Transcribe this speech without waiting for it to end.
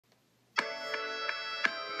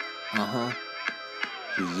Uh-huh.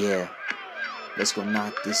 Yeah. Let's go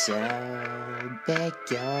knock this out.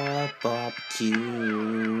 Backyard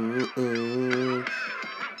barbecue.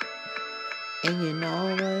 And you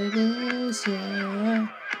know what it is, yeah.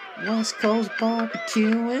 West Coast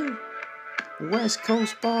barbecuing. West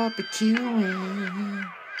Coast barbecuing.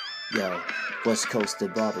 Yo, West Coast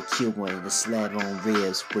of barbecuing. The slab on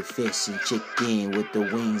ribs with fish and chicken with the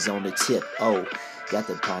wings on the tip. Oh, got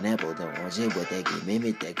the pineapple, the orange with that grape,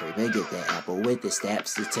 mimic that grape, and get that apple with the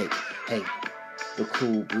snaps to take. Hey, the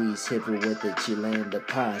cool breeze hippie with the Chilean, the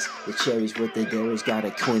pies, the cherries with the dairies, got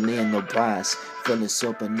a queen and no bras. Feeling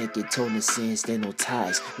soap and naked tone the sins, there no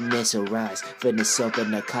ties, mesmerize, feeling soap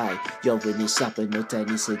and the kai. Yo, when it's shopping, no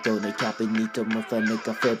tiny sit on the capinito, my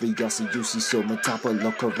fanica ferry, y'all see you see so my top of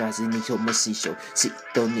local rising in your machine sit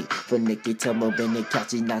don't need for naked tumble, when they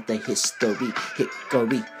catching out the history,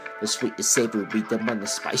 hickory. The sweet, the savory, the man, the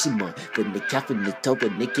spicy one. From the caffeine, the top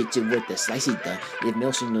in the kitchen with the slicey done. The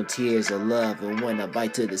emotional tears of love. And when I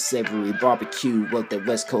bite to the savory barbecue, what the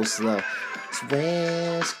West Coast love. It's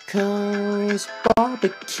West Coast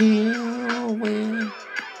barbecuing.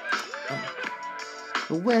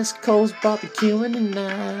 West Coast barbecuing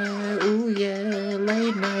tonight. Ooh yeah,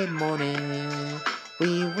 late night morning.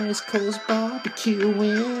 We West Coast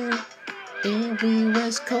barbecuing. And we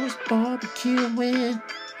West Coast barbecuing.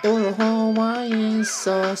 Throw the Hawaiian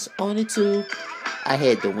sauce on it too. I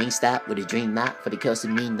had the Wingstop with a dream knot for the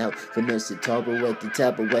Cosamino. Vanessa Toba with the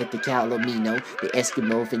Tubba with the Calomino. The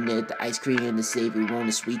Eskimo finette, the ice cream and the savory on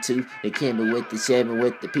the sweet too. The Campbell with the Sherman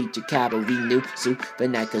with the Pizza Cabo Vino. So,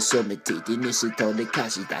 Banaka Somati, the Nisito, the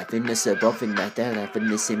Kashi, the Vanessa Buffin, that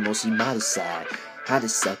Vanessa Moshi Madasai.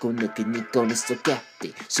 Harasa con the Nico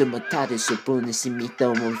Nistocati, Sumatari Subunis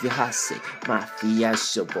imito Moviase, Mafia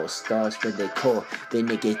Shobo stars for the core, then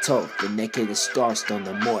they get told, the naked the stars don't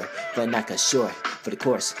no more, but not sure for the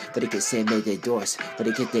course, but they can say made the doors, but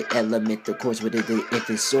they get the element, the course with the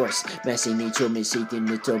infant source, messing each omen, shaking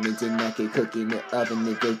the torment, and not cooking the oven,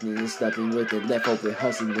 the baking and stuffing with the leftover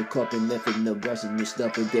hustling, the cup and left in the brushing, the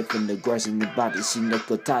stuffing different, the grass in the body, she no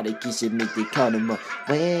kotari, kiss it, make the condom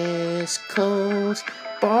West Coast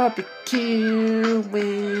barbecuing.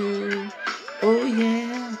 Oh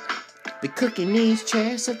yeah, we cooking these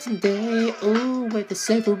chairs up today. Ooh, with the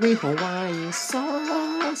savory Hawaiian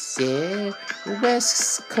sauce. Yeah,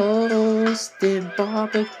 West Coast and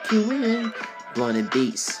barbecuing. Blunt and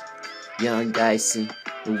beats, young Dyson,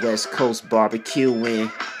 the West Coast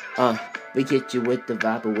barbecuing. We get you with the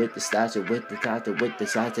vibe, with the starch, with the title, with the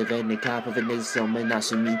size of any cop of a nigga, so man, I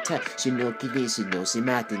should meet tech. She know Kitty, she knows him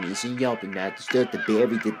out the nation, y'all been out the stud, the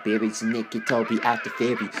berries, and Nicky Toby out the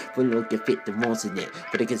ferry. We look at fit the ones in it,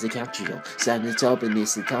 but it gets a capture on. Simon Tobin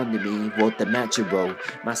is the time to me, what the matcha roll.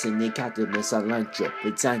 Massa Nicato, the cilantro,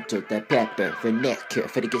 with Santo, the pepper, for nectar,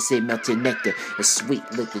 for the get say melted nectar, a sweet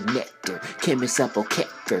little nectar, chemist apple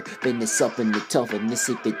kefir, been it's up in the top, and this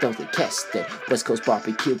if it don't cast it. West Coast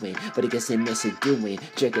barbecuing, but it gets in mess of doing,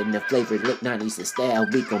 drinking the flavor, look 90s the style,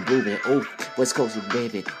 we gon' moving. Oh, West Coast is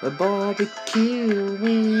raving, we're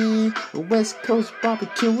barbecuing, West Coast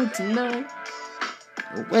barbecuing tonight.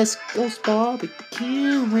 West Coast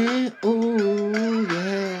barbecuing, ooh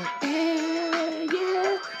yeah,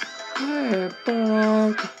 yeah,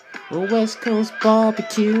 we're West Coast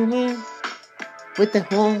barbecuing with the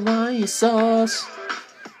Hawaiian sauce.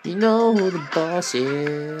 You know who the boss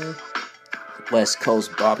is. West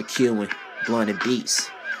Coast barbecuing, blunt and beats,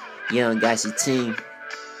 young icy team,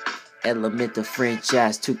 elemental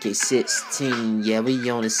franchise 2K16, yeah we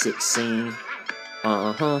on the 16,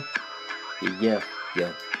 yeah,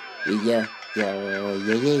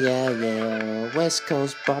 West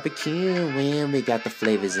Coast barbecuing, we got the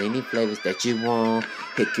flavors, any flavors that you want,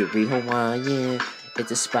 hickory Hawaiian,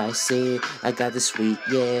 it's a spicy, I got the sweet,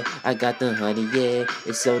 yeah, I got the honey, yeah,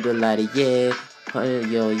 it's so delighted, yeah, honey,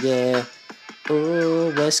 yo, yeah.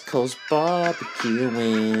 Oh, West Coast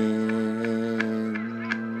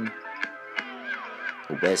barbecuing.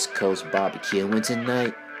 West Coast barbecuing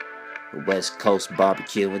tonight. West Coast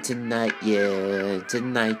barbecuing tonight, yeah.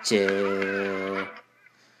 Tonight, yeah.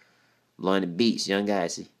 Blunt and beats, young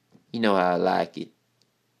guys. You know how I like it.